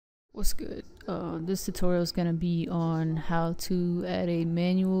What's good? This tutorial is gonna be on how to add a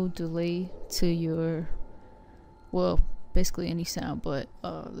manual delay to your, well, basically any sound, but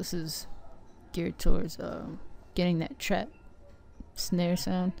this is geared towards getting that trap snare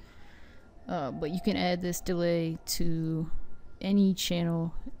sound. But you can add this delay to any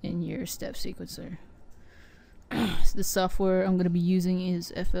channel in your step sequencer. The software I'm gonna be using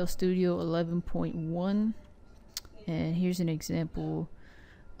is FL Studio 11.1, and here's an example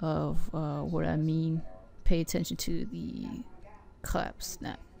of what I mean. Pay attention to the clap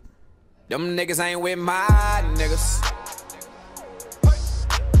snap. Them niggas ain't with my niggas.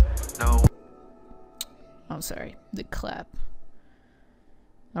 No. I'm sorry, the clap.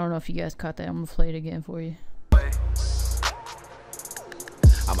 I don't know if you guys caught that. I'm gonna play it again for you.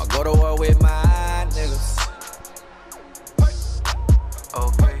 I'ma go to war with my niggas.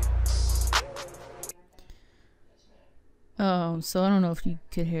 Okay. So I don't know if you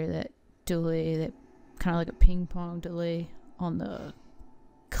could hear that delay, that kind of like a ping pong delay on the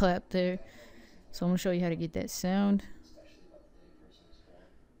clap there. So I'm gonna show you how to get that sound.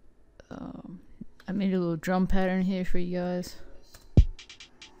 I made a little drum pattern here for you guys.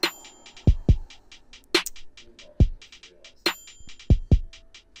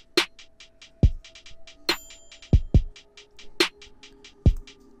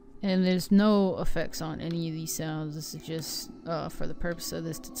 And there's no effects on any of these sounds. This is just for the purpose of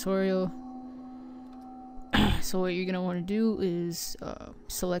this tutorial. So what you're gonna want to do is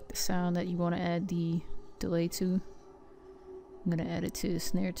select the sound that you want to add the delay to. I'm gonna add it to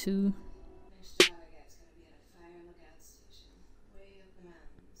snare 2.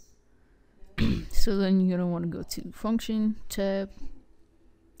 So then you're gonna want to go to Function tab,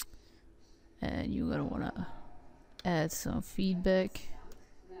 and you're gonna want to add some feedback.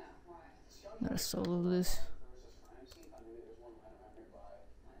 I'm gonna solo this.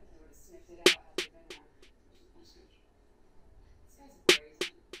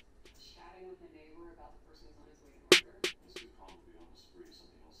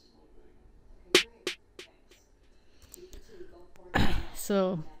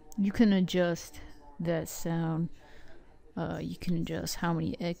 So you can adjust that sound. You can adjust how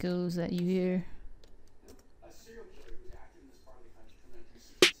many echoes that you hear.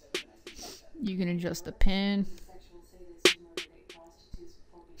 You can adjust the pan.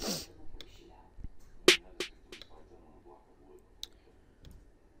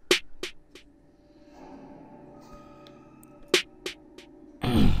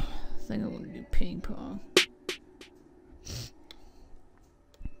 I think I want to do ping pong.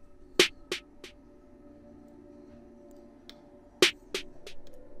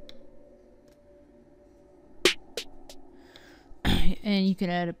 And you can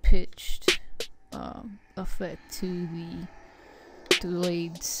add a pitched effect to the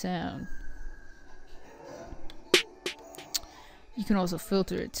delayed sound. You can also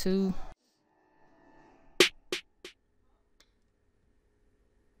filter it too.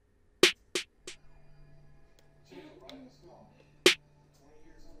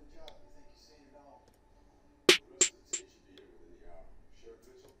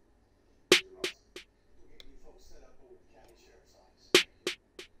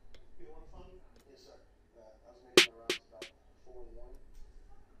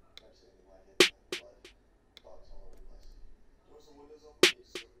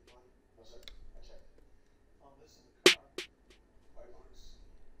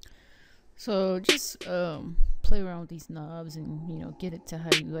 So just play around with these knobs and, you know, get it to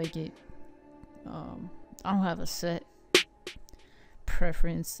how you like it. I don't have a set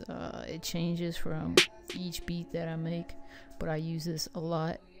preference. It changes from each beat that I make, but I use this a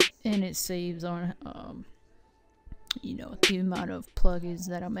lot, and it saves on you know, the amount of plugins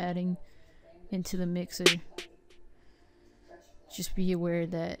that I'm adding into the mixer. Just be aware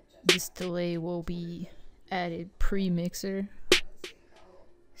that this delay will be added pre-mixer.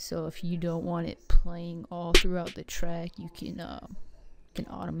 So if you don't want it playing all throughout the track, you can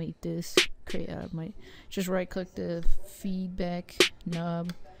automate this. Create automate. Just right click the feedback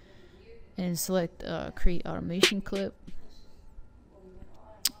knob and select create automation clip.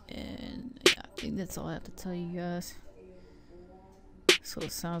 And yeah, I think that's all I have to tell you guys. So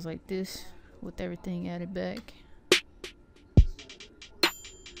it sounds like this with everything added back.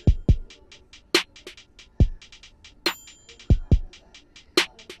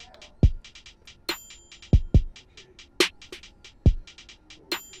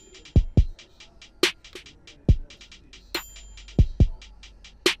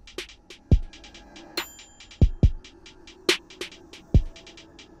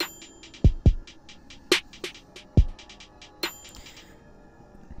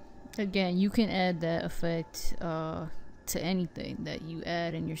 Again, you can add that effect to anything that you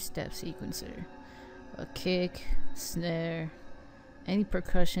add in your step sequencer. A kick, snare, any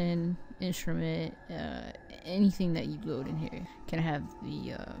percussion instrument, anything that you load in here can have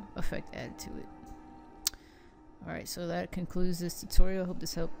the effect added to it. Alright, so that concludes this tutorial. Hope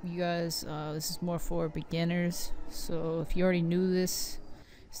this helped you guys. This is more for beginners, so if you already knew this,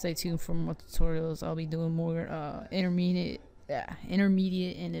 stay tuned for more tutorials. I'll be doing more intermediate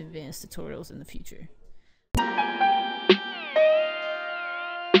and advanced tutorials in the future.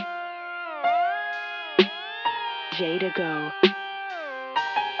 jdago.